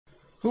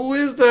Who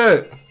is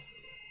that?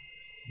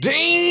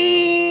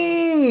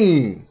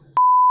 Dang!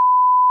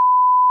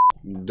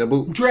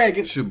 Double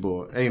Dragon. It's your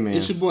boy. Hey man.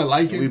 It's your boy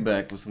Reigen. We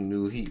back with some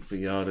new heat for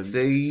y'all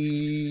today.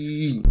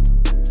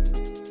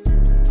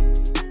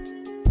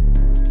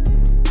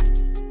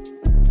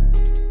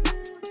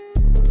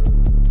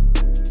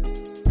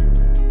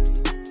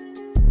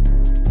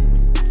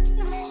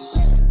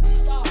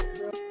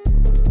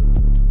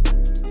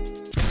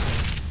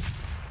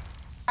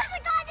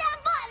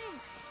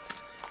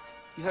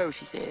 You heard what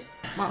she said.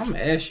 I'm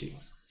ashy.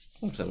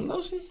 I'm saying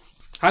lotion.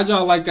 How'd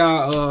y'all like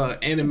our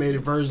animated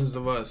versions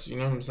of us? You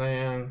know what I'm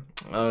saying?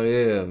 Oh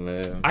yeah,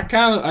 man. I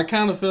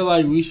kind of feel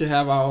like we should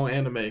have our own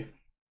anime.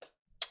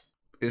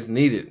 It's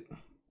needed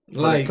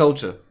for Like, the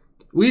culture.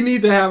 We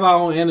need to have our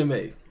own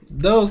anime.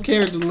 Those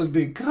characters look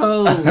big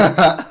cold.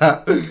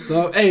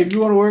 So hey, if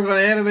you want to work on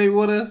an anime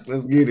with us,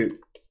 Let's get it.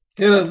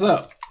 hit us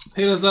up.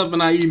 Hit us up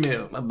in our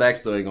email. My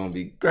backstory gonna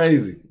be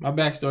crazy. My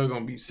backstory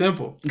gonna be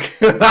simple.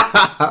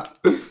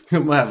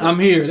 I'm I'm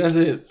here. That's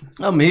it.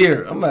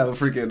 here. I'm gonna have a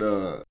freaking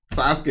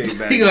Sasuke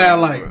back. He gonna have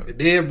like the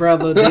dead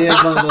brother,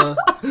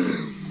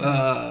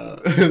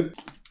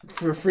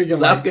 for freaking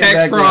like Sasuke tax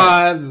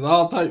background. fraud,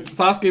 all type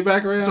Sasuke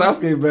background.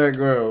 Sasuke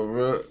background,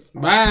 bro.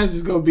 Mine's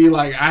just gonna be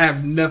like I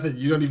have nothing.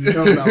 You don't even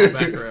know about my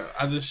background.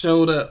 I just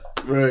showed up.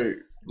 Right.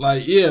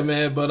 Like yeah,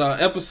 man. But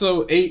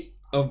episode 8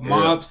 of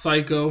Mob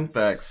Psycho.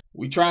 Facts.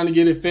 We trying to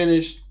get it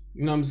finished.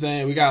 You know what I'm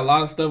saying? We got a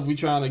lot of stuff we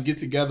trying to get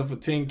together for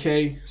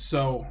 10K.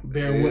 So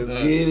bear with us.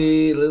 Let's get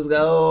it. Let's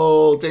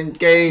go.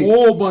 10K.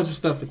 Whole bunch of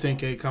stuff for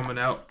 10K coming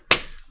out.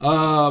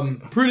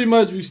 Pretty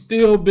much we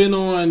still been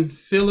on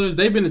fillers.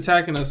 They've been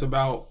attacking us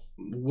about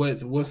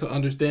what's the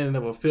understanding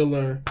of a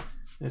filler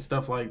and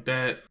stuff like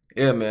that.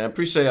 Yeah, man.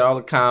 Appreciate all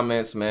the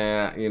comments,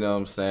 man. You know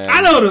what I'm saying?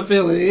 I know what a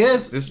filler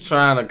is. Just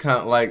trying to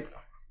count like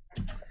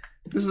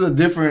this is a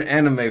different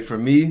anime for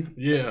me.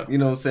 Yeah. You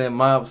know what I'm saying?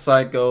 Mob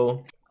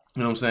Psycho.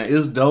 You know what I'm saying?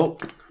 It's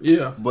dope.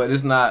 Yeah. But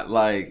it's not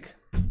like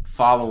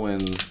following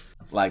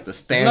like the No,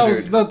 standard.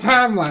 it's no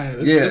timeline.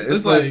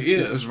 It's like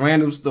it's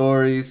random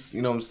stories.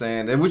 You know what I'm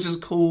saying? Which is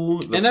cool.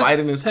 The and that's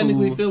fighting is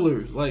technically cool.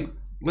 fillers. Like,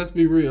 let's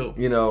be real.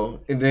 You know,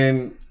 and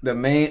then the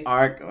main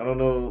arc. I don't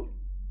know.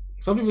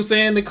 Some people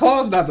saying the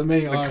claw's not the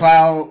main arc.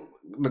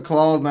 The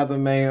claw's not the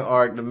main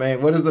arc.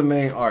 What is the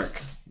main arc?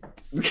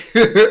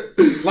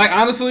 Like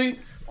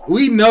honestly,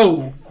 we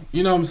know.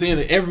 You know what I'm saying?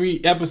 That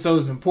every episode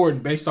is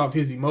important based off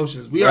his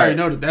emotions. We already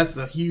know that that's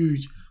a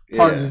huge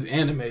part of this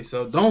anime.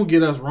 So don't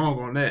get us wrong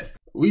on that.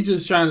 We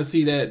just trying to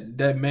see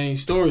that main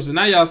story. So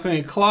now y'all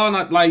saying Claw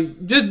not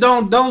like just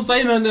don't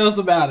say nothing else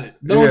about it.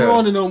 Don't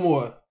ruin it no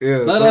more. Yeah,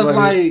 let us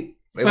like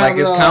it's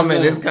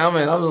coming. It's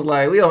coming. I was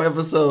like, we on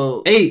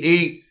episode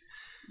 8.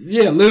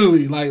 Yeah,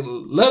 literally. Like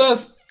let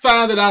us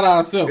find it out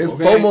ourselves. It's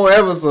 4 more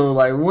episodes.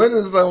 Like when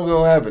is something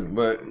gonna happen?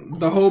 But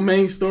the whole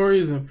main story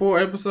is in 4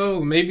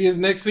 episodes. Maybe it's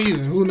next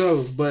season. Who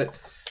knows? But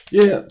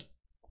yeah,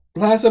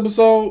 last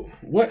episode.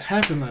 What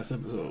happened last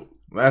episode?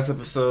 Last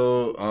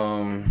episode,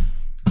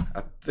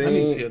 I think. I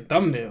need to see a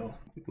thumbnail.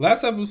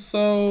 Last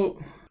episode,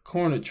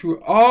 Corner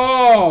True.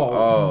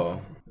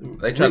 Oh,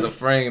 they tried to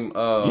frame.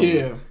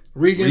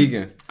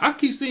 Reigen. I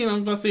keep seeing.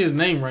 I'm about to say his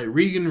name right.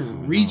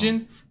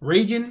 Reigen.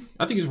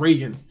 I think it's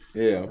Reigen.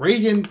 Yeah.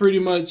 Reigen pretty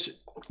much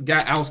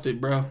got ousted,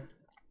 bro.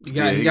 He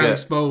got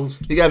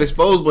exposed. He got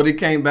exposed, but he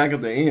came back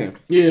at the end.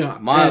 Yeah.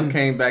 Mob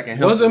came back and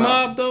helped him. Was it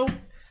Mob Mob though?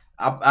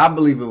 I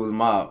believe it was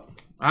Mob.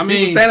 I mean,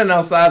 he was standing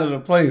outside of the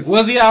place.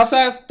 Was he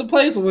outside the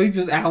place or was he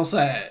just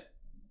outside?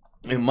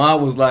 And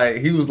Mob was like,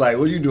 what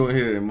are you doing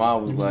here? And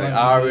Mob was like,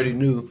 I already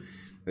knew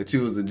that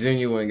you was a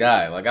genuine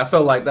guy. Like, I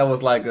felt like that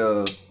was like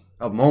a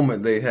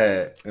moment they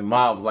had. And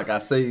Mob was like, I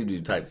saved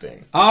you type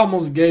thing. I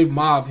almost gave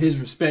Mob his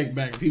respect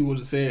back if he would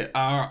have said,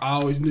 I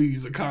always knew you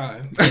was a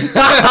kind.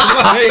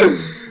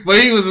 But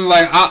he was just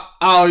like, I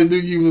always knew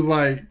you was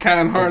like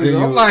kind-hearted.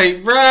 I'm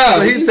like, bro,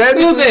 he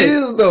technically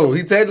is though.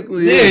 He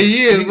technically is. Yeah,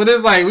 he is. But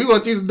it's like, we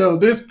want you to know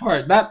this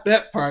part, not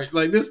that part.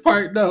 Like, this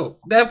part, no.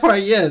 That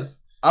part, yes.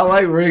 I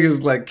like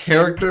Reigen's like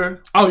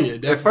character. Oh yeah,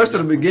 definitely. At first,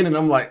 in the beginning,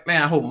 I'm like,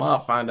 man, I hope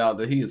Mob find out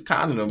that he is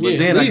kind of them. But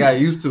then I got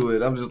used to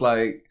it. I'm just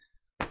like,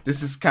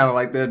 this is kind of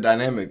like their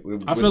dynamic.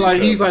 I feel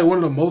like he's like one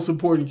of the most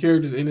important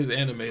characters in his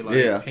anime.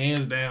 Like,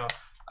 hands down.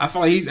 I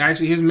feel like he's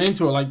actually his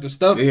mentor. Like the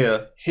stuff,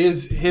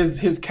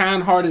 his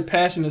kind-hearted,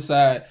 passionate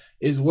side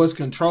is what's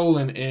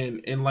controlling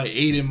and like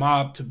aiding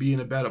Mob to being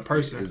a better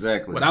person.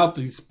 Exactly. Without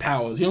these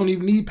powers, he don't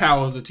even need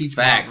powers to teach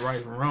Mob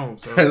right from wrong.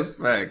 So that's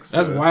facts.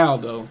 That's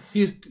wild though.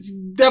 He's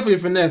definitely a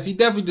finesse. He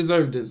definitely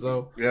deserved this.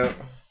 So yeah.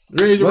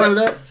 Ready to run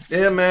it up?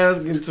 Yeah, man.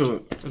 Let's get into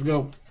it. Let's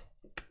go.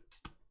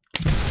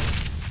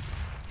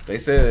 They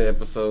said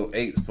episode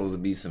 8 is supposed to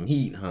be some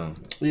heat, huh?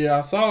 Yeah,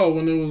 I saw it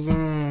when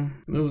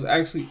it was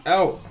actually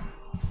out.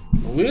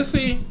 We'll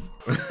see.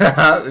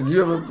 Did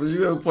you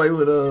ever play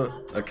with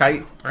a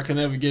kite? I can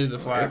never get it to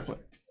fly. You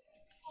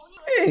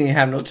ain't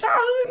have no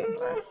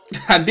childhood.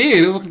 I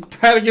did. It was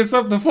trying to get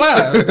something to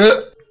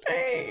fly.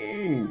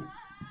 Dang.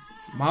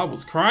 Mob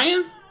was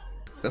crying.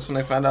 That's when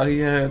they found out he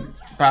had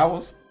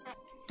powers.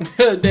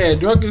 Dad,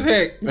 drunk as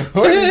heck.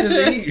 What did you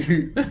just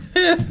eat?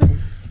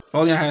 If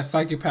only I had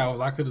psychic powers,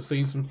 I could have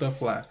seen some stuff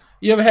fly.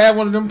 You ever had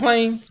one of them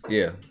planes?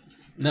 Yeah.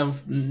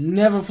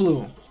 Never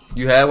flew them.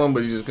 You had one,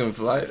 but you just couldn't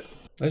fly it?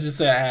 Let's just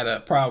say I had a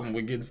problem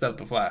with getting stuff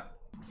to fly.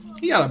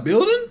 He got a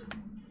building?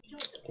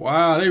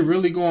 Wow, they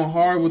really going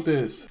hard with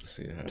this.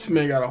 This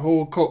man got a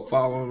whole cult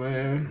following,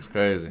 man. It's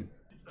crazy.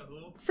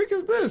 What the freak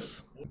is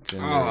this?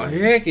 Oh,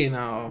 heck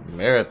no.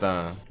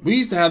 Marathon. We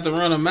used to have to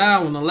run a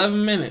mile in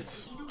 11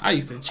 minutes. I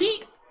used to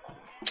cheat.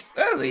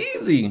 That's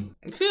easy.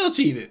 Still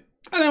cheated.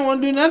 I didn't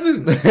want to do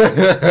nothing.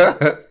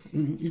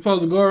 You're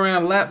supposed to go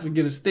around laps and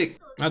get a stick.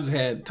 I just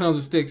had tons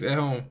of sticks at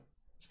home.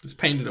 Just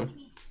painted them.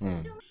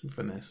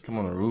 Finesse. Come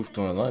on the roof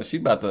during lunch. She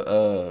about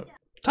to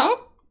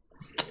Top?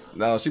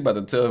 No, she about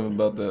to tell him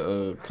about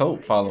the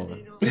cult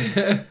following.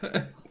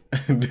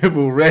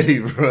 Dibble ready,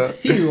 bro.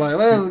 He's like,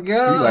 let's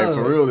go. He like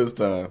for real this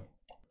time.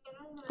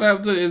 What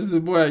happened to this is the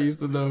boy I used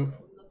to know.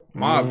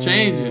 Mob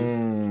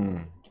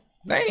changing.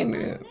 Dang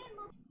it.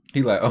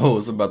 He like, oh,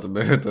 it's about to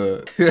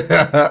marathon.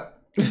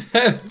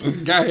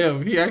 Got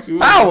him. He actually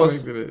was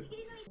expecting it.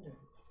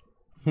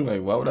 I'm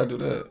like, why would I do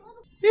that?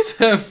 He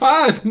said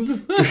fine.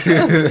 He's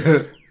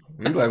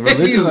like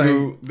religious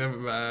group. Never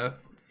mind.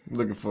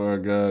 Looking for a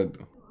god.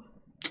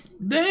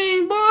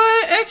 Dang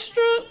boy,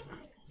 extra.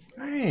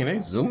 Dang, they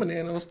zooming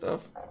in on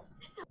stuff.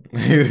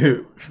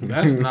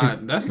 That's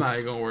not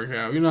gonna work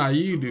out. You know how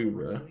you do,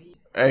 bro.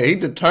 Hey, he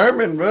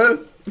determined,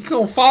 bro. He's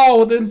gonna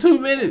fall within 2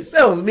 minutes.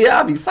 That was me.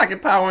 I'll be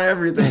psychic powering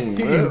everything.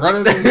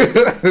 Running to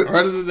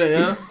the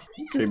yeah.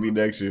 Can't be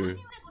next year.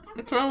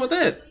 What's wrong with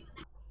that?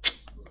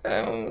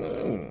 I don't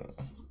know.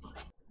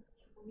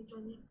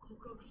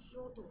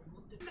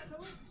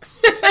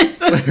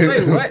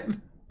 Say what?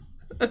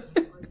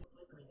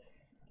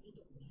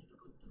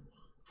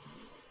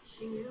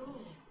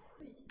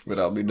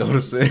 Without me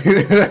noticing.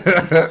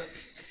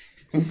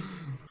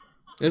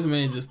 This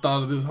man just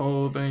thought of this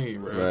whole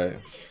thing, bro. Right.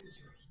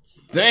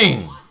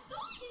 Dang.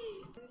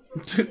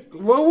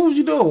 What was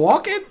you doing?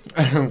 Walking?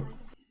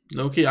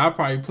 No kid, I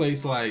probably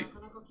placed like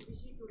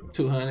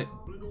 200.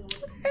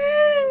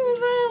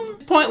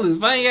 Pointless.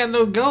 If I ain't got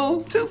no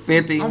goal,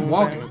 250. I'm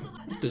walking.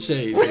 The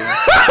shade, man.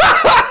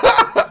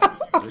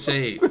 The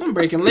shade. I'm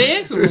breaking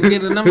legs. I'm gonna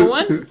get a number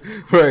 1.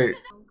 Right.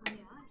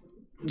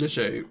 The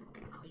shade.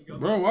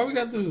 Bro, why we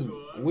got this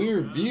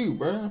weird view,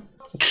 bro?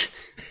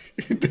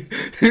 Get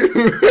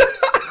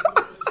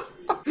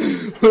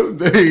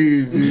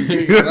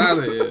out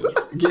of here.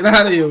 Get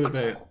out of here with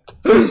that.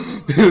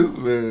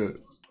 Man.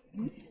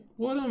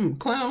 What them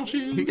clown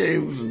shoes? He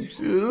gave him some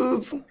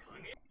shoes.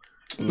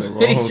 In the He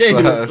wrong gave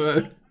him size.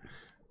 some.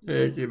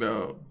 Heck, you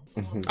know.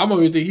 I'm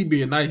over here think he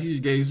being nice. He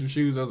just gave some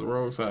shoes that's the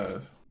wrong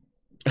size.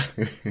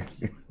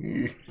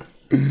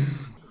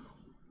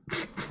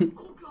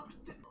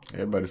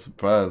 Everybody's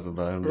surprised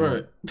about him.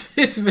 Right.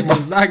 This man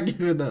is not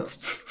giving up.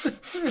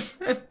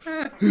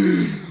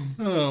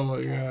 Oh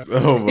my god.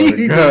 Oh my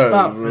He god.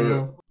 stop, Bro.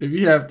 fam. If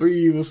you have 3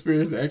 evil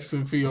spirits, the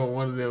extra fee on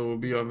one of them will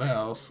be on the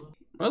house.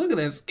 Bro, look at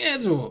that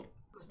schedule.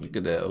 Look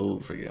at that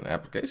old freaking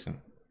application.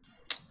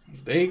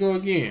 There you go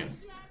again.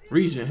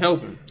 Region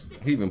helping.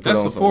 He even put That's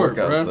on support,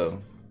 some workouts bro.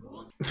 though.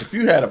 If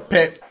you had a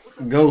pet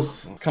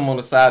ghost come on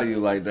the side of you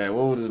like that,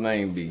 what would his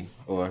name be?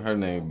 Or her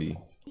name be?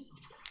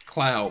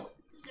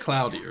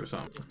 Cloudy or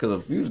something. Because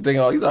if you think,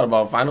 you thought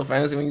about Final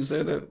Fantasy when you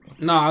said that?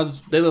 No,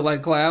 they look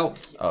like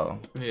clouds. Oh.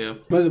 Yeah.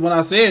 But when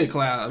I said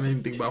cloud, I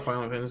didn't think about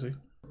Final Fantasy.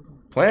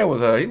 Playing with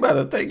her, he about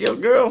to take your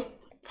girl.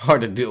 Hard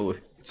to deal with.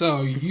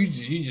 So you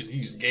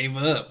just gave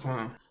up,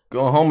 huh?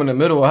 Going home in the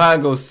middle of hide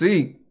and go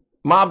seek.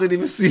 Mom didn't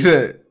even see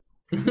that.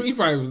 He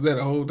probably was there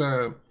the whole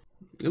time.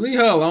 Leave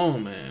her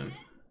alone, man.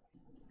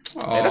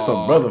 Hey, that's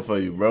a brother for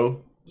you,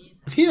 bro.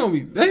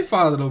 They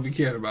father don't be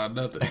caring about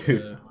nothing,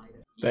 man.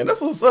 Dang,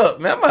 that's what's up,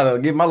 man. I'm about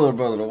to get my little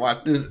brother to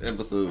watch this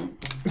episode.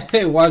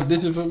 Hey, watch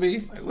this for me.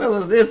 Like, what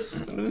was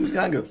this? When he was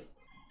younger.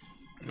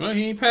 Well,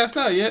 he ain't passed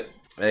out yet.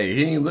 Hey,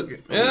 he ain't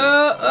looking.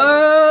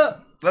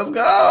 Let's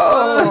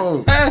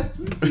go.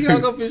 He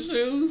hung up his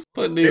shoes.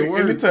 Put in work.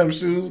 Anytime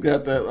shoes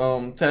got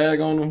that tag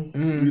on them,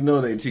 you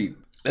know they cheap.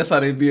 That's how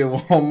they be at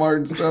Walmart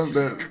and stuff.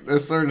 That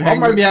certain.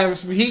 Walmart be having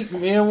some heat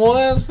in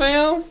ones,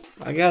 fam.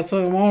 I got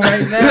something on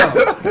right now.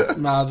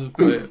 Nah, just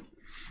play it.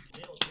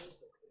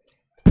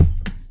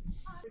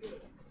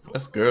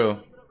 That's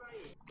girl.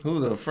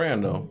 Who's the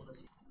friend though?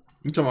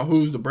 You talking about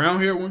who's the brown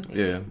hair one?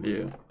 Yeah.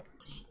 Yeah.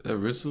 That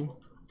Ritsu?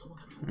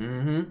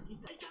 Mm-hmm.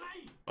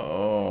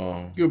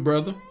 Oh. Good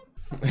brother.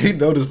 He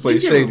know this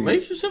place shady.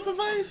 Relationship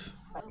advice?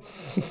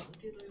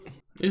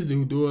 This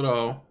dude do it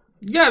all.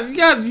 You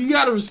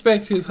gotta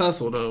respect his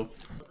hustle though.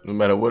 No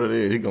matter what it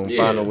is, he gonna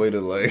find a way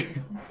to like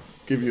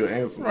give you an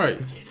answer. Right.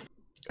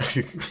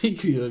 He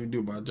could let me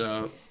do my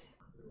job.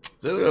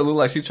 This girl look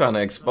like she trying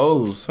to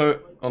expose her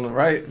on the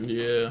right.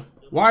 Yeah.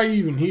 Why are you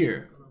even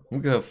here?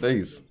 Look at her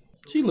face.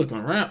 She looking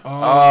around.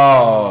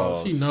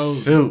 Oh, she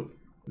knows. Shoot.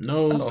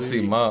 Knows. I don't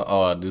see Mom.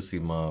 Oh, I do see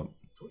Mom.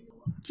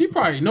 She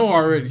probably know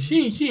already.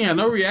 She had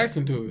no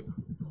reaction to it.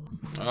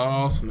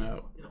 Oh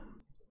snap.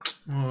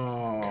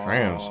 Oh.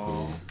 Cram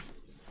school.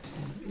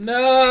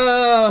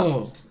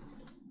 No.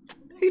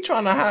 He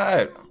trying to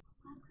hide.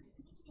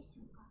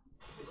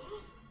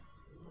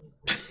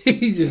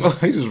 he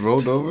just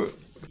rolled over.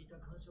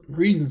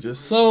 Reason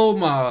just so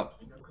mob.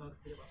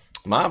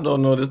 Mob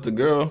don't know this the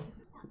girl.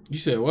 You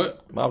said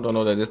what? Mob don't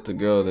know that this the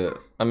girl that.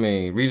 I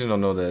mean, Region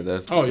don't know that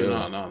that's. The girl.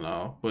 Yeah,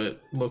 no.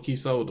 But look, he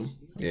sold him.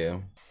 Yeah.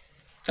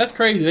 That's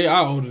crazy. They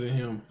are older than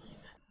him.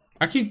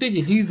 I keep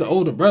thinking he's the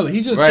older brother.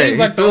 He just seems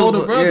like the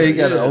older brother. Yeah, he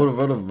got an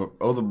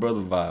older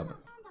brother vibe.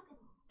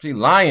 She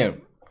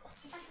lying.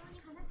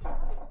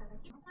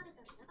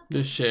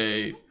 The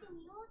shade.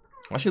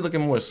 Why she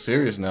looking more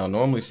serious now?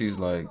 Normally she's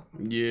like,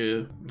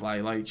 yeah,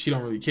 like she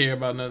don't really care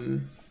about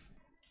nothing.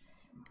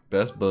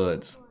 Best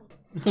buds.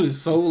 Put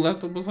his soul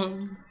left up or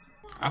something.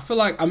 I feel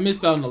like I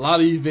missed out on a lot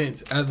of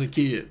events as a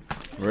kid.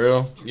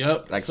 Real?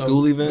 Yep. Like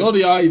school events? Go to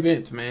y'all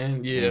events,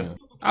 man. Yeah.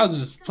 I was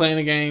just playing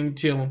a game,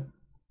 chilling,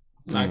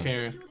 not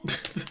caring.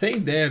 They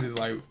dad is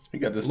like, he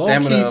got the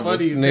stamina of a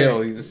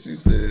snail. You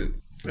said.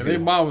 And their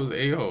mom was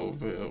a-hole.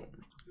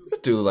 This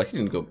dude, like, he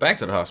didn't go back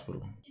to the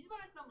hospital.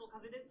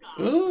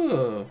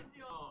 Ugh.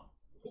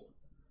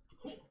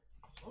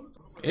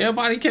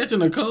 Everybody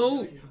catching a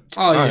cold?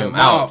 Oh, yeah. I'm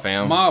out,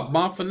 fam.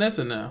 Mob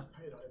finessing now.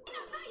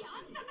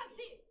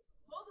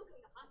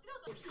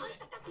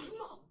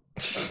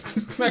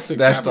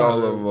 Snatched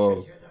all of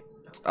them.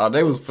 Oh,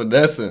 they was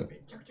finessing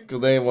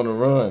because they didn't want to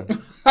run.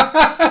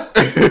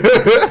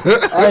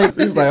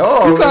 He's like,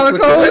 oh, it's a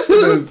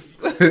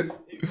coincidence.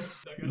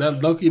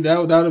 That Loki, that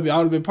would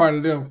have been part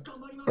of them.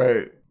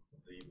 Right.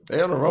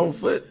 They on the wrong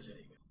foot.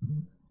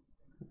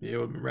 Yeah, it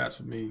would have been raps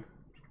for me.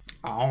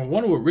 I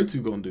wonder what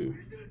Ritsu gonna do.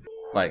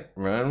 Like,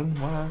 run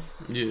wise?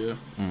 Yeah.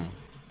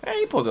 Hey,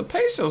 you supposed to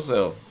pace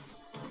yourself.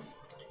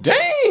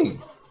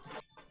 Dang!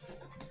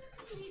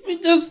 We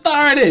just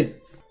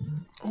started.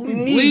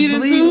 He's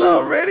bleeding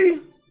already?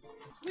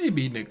 He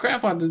beating the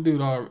crap out of this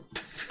dude already.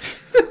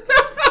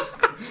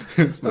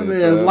 His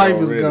life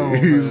is gone.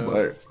 He's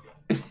like,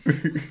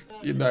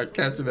 you're not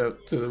catching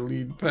up to the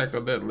lead pack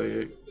on that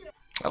leg.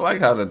 I like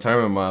how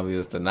determined Mob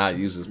is to not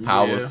use his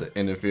powers to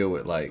interfere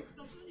with, like,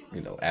 you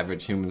know,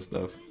 average human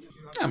stuff.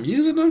 I'm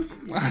using them.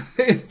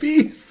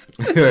 Peace.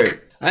 Right.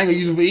 I ain't gonna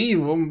use them for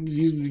evil. I'm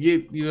using them to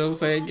get, you know what I'm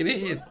saying, get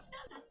ahead.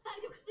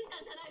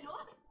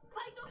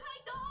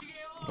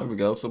 There we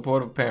go.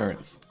 Supportive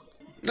parents.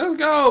 Let's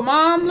go,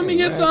 Mom. Let me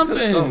get something.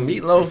 Put some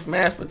meatloaf,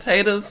 mashed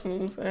potatoes. You know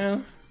what I'm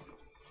saying?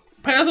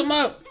 Pass them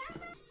up.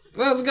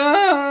 Let's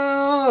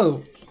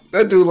go.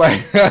 That dude like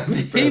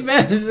he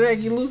managed to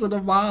get loose of the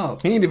ball.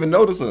 He didn't even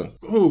notice her.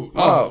 Who?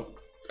 Oh,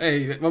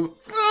 hey.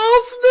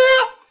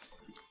 Oh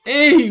snap!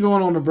 And he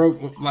going on the broke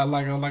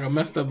like a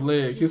messed up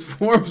leg. His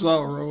form's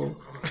all wrong.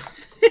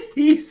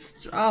 I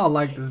don't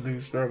like this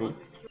dude struggle.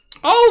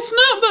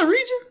 Oh snap!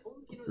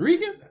 The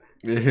Reigen.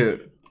 Yeah.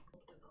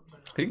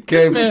 He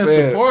came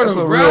prepared. That's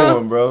a real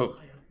one, bro.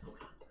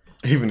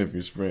 Even if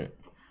you sprint.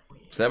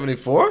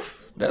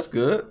 74th? That's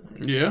good.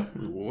 Yeah,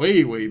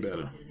 way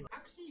better.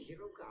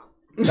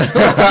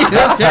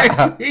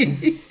 Taxi.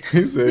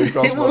 He said he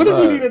crossed my what does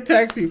he need a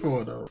taxi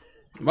for though?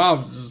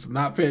 Mom's just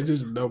not paying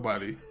attention to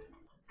nobody.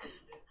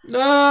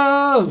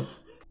 No.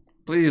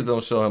 Please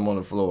don't show him on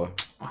the floor.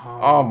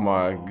 Oh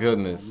my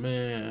goodness.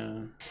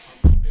 Man.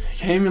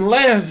 Came in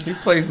last. He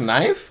plays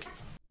ninth?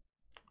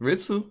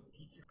 Ritsu?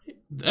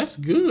 That's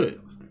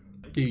good.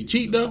 Did he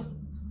cheat though?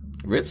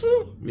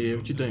 Ritsu? Yeah,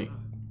 what you think?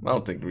 I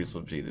don't think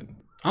Ritsu cheated.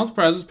 I'm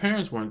surprised his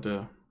parents weren't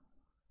there.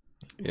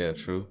 Yeah,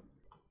 true.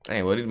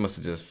 Dang, what, he must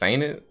have just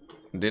fainted?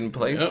 Didn't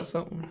place or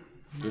something?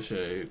 The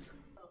shade.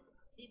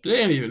 They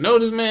didn't even know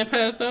this man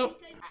passed out.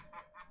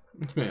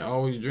 This man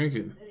always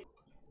drinking.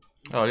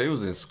 Oh, he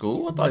was in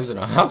school? I thought he was in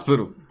a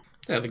hospital.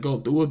 They had to go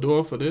through a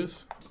door for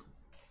this.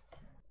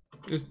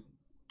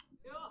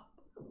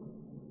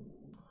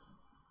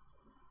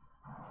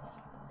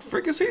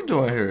 Frick is he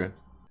doing here?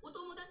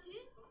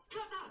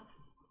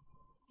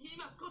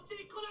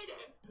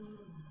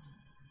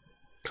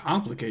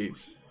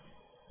 Complicates.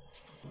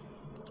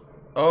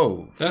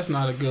 Oh. That's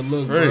not a good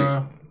look,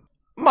 bro.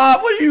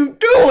 Mom, what are you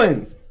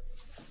doing?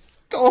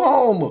 Go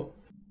home.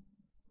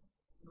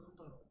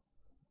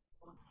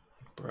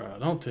 Bro,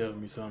 don't tell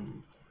me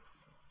something.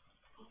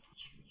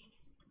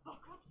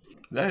 Is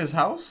that his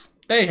house?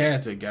 They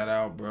had to get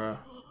out, bro.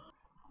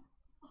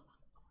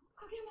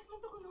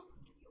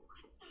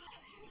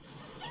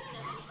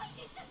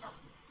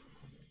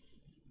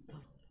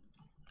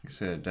 He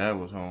said dad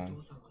was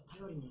home.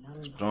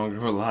 Strong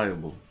and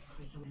reliable.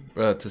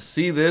 Bro, to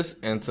see this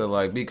and to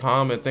like be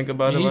calm and think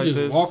about it like this.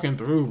 He's just walking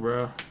through,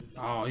 bro.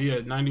 Oh, he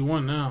at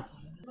 91 now.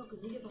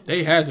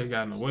 They had to have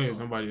gotten away with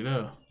nobody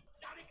there.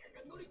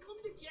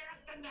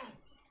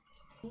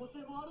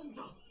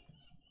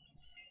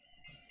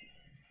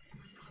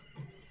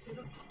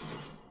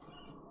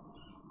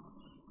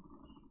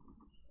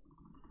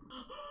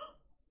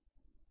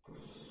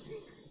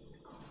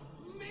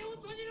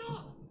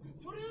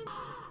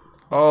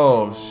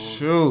 Oh,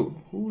 shoot.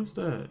 Who is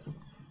that?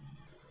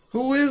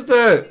 Who is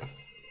that?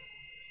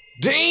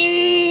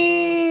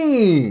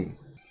 Dang!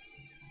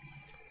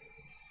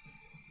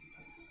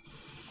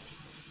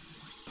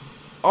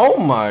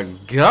 Oh my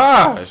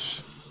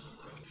gosh.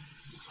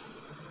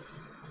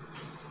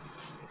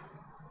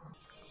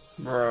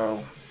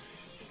 Bro.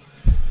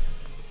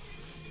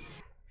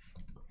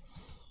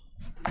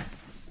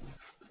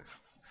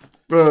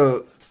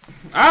 Bro.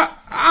 I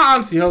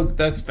honestly hope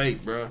that's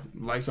fake, bro.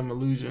 Like some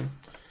illusion.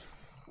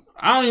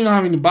 I don't even know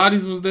how many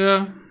bodies was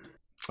there.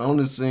 I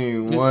only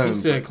seen one. He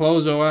said,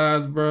 "Close your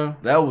eyes, bro."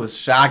 That was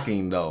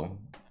shocking, though.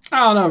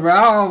 I don't know, bro.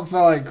 I don't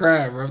feel like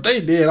crying, bro. If they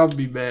did, I'll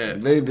be mad.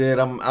 If they did,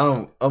 I'm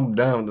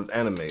done with this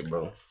anime,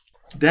 bro.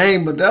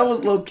 Dang, but that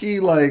was low key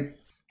like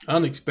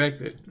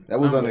unexpected. That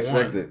was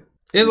unexpected.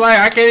 It's like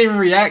I can't even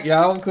react,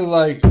 y'all, because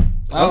like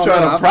I'm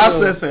trying to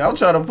process it. I'm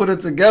trying to put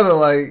it together,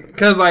 like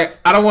because like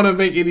I don't want to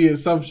make any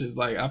assumptions.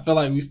 Like I feel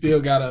like we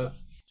still gotta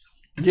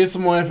get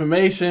some more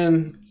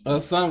information or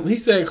something. He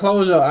said,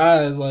 "Close your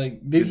eyes." Like,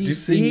 did you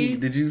see?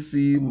 Did you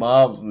see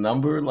Mob's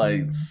number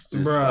like just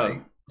like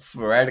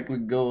sporadically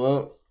go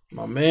up?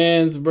 My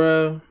man's,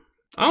 bro.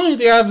 I don't even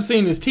think I ever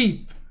seen his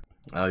teeth.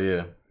 Oh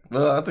yeah.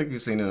 Well, I think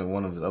you've seen it in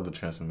one of his other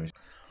transformations.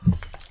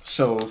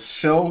 So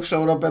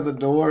showed up at the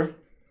door.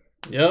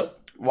 Yep.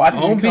 Why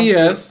did on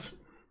BS?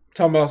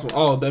 Talking about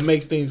some that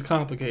makes things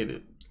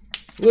complicated.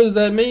 What does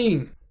that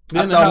mean?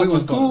 I thought we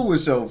was cool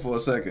with Show for a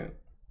second.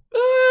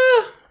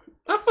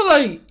 I feel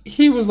like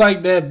he was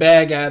like that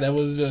bad guy that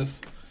was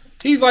just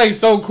he's like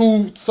so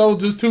cool, so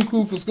just too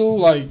cool for school.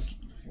 Like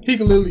he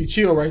can literally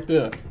chill right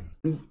there.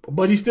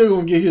 But he's still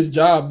gonna get his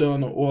job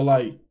done, or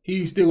like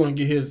he's still gonna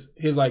get his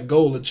like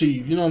goal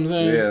achieved. You know what I'm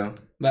saying? Yeah.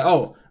 Like,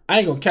 oh, I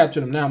ain't gonna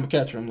capture him now. I'm gonna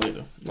capture him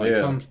later. Like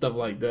some stuff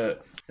like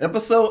that.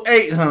 Episode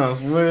 8, huh?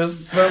 Where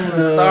something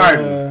is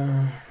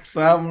starting.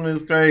 Something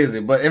is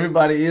crazy, but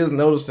everybody is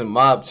noticing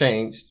Mob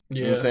changed.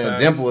 You know what I'm saying?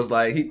 Dimple was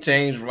like he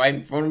changed right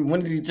in front of him.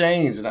 When did he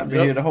change? And I've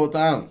been here the whole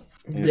time.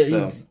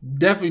 He's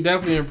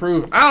definitely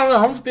improved. I don't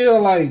know. I'm still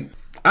like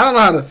I don't know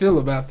how to feel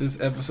about this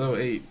episode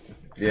 8.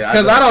 Yeah,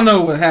 because I don't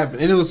know what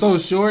happened, and it was so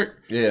short.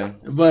 Yeah,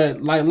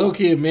 but like low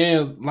key,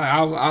 man, like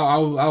I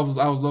was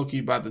low key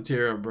about to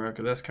tear up, bro,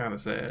 because that's kind of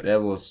sad.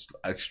 That was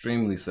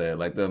extremely sad.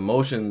 Like the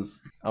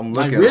emotions, I'm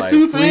looking like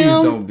Ritsu, please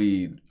don't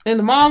be. And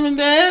the mom and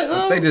dad,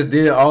 if they just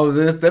did all of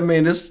this. That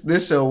mean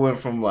this show went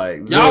from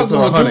like 0 to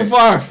 100 too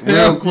far, fam.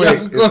 real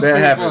quick. If that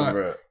happened,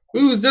 bro.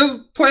 We was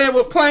just playing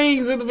with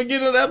planes at the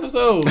beginning of the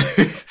episode.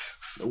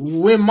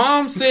 When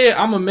Mom said,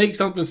 "I'm gonna make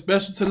something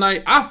special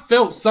tonight," I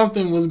felt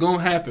something was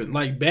gonna happen,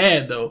 like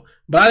bad though.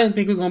 But I didn't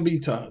think it was gonna be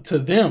to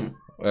them.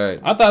 Right.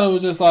 I thought it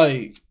was just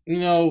like, you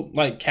know,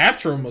 like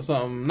capture them or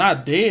something,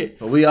 not dead.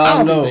 But we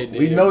all know,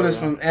 we know this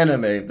from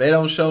anime. If they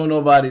don't show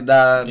nobody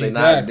die, they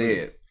not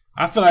dead.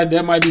 I feel like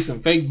there might be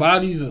some fake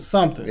bodies or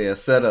something. Yeah,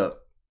 set up.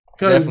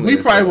 Because we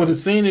probably would have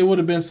seen it. Would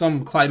have been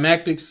some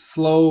climactic,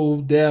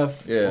 slow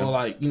death, or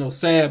like, you know,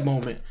 sad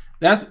moment.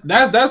 That's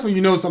when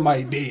you know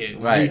somebody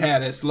dead. Right. He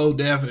had that slow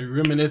death and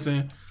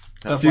reminiscing.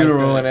 A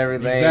funeral and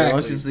everything. Exactly.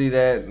 Once you see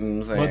that,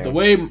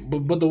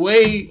 but the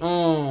way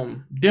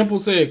Dimple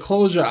said,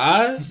 "Close your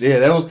eyes." Yeah,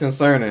 that was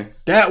concerning.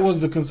 That was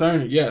the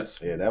concerning. Yes.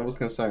 Yeah, that was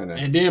concerning.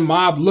 And then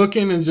Mob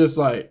looking and just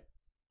like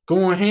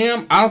going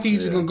ham. I don't think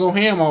he's just gonna go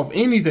ham off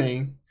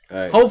anything.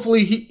 Right.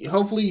 Hopefully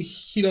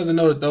he doesn't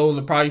know that those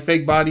are probably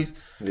fake bodies.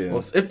 Yeah.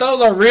 Well, if those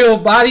are real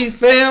bodies,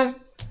 fam,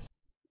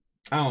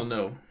 I don't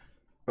know.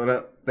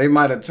 But they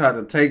might have tried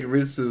to take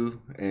Ritsu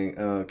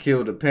and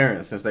kill the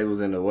parents since they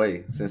was in the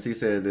way. Since he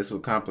said this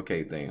would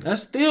complicate things. That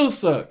still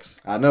sucks.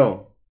 I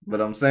know,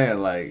 but I'm saying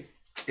like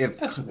if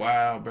that's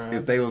wild, bro.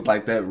 If they was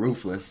like that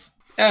ruthless.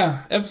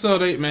 Yeah,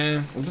 episode 8,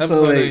 man.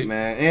 Episode 8,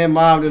 man. And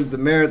Mob did the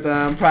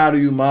marathon. I'm proud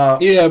of you,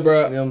 Mob. Yeah,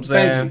 bro. You know what I'm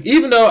saying?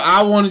 Even though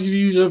I wanted you to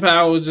use your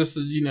powers just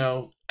to, you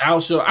know,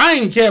 outshow. I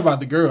didn't care about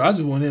the girl. I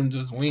just wanted him to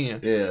just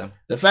win. Yeah.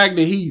 The fact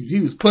that he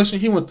was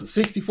pushing, he went to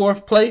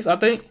 64th place, I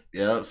think.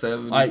 Yep,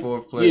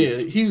 74th place.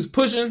 Yeah, he was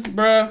pushing,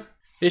 bro.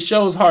 It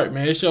shows heart,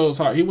 man. It shows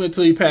heart. He went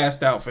till he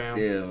passed out, fam.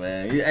 Yeah,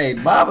 man. Hey,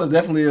 Bob is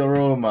definitely a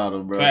role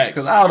model, bro.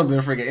 Because I would have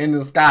been freaking in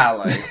the sky,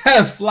 like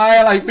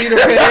flying like Peter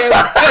Pan.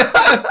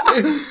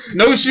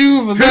 No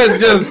shoes or nothing,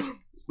 just.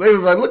 They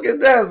was like, look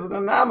at that, it's an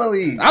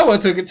anomaly. I would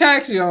have took a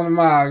taxi on the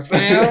Mogs,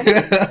 fam.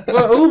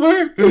 Well,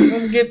 Uber,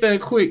 let me get that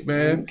quick,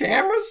 man.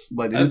 Cameras?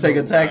 But did you take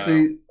a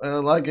taxi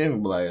like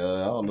him? Like,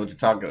 I don't know what you're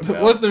talking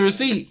about. What's the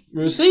receipt?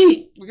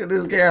 Receipt. Look at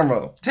this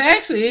camera.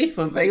 Taxi.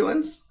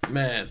 Surveillance.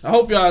 Man, I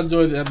hope y'all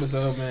enjoyed the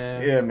episode,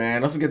 man. Yeah,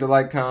 man. Don't forget to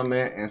like,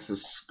 comment, and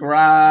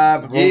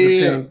subscribe. Go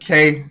to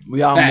 10K.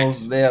 We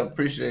almost there.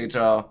 Appreciate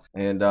y'all.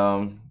 And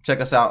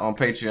check us out on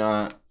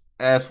Patreon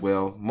as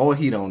well. More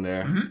heat on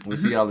there. We'll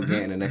see y'all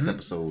again in the next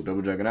episode.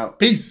 Double Dragon out.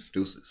 Peace.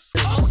 Deuces.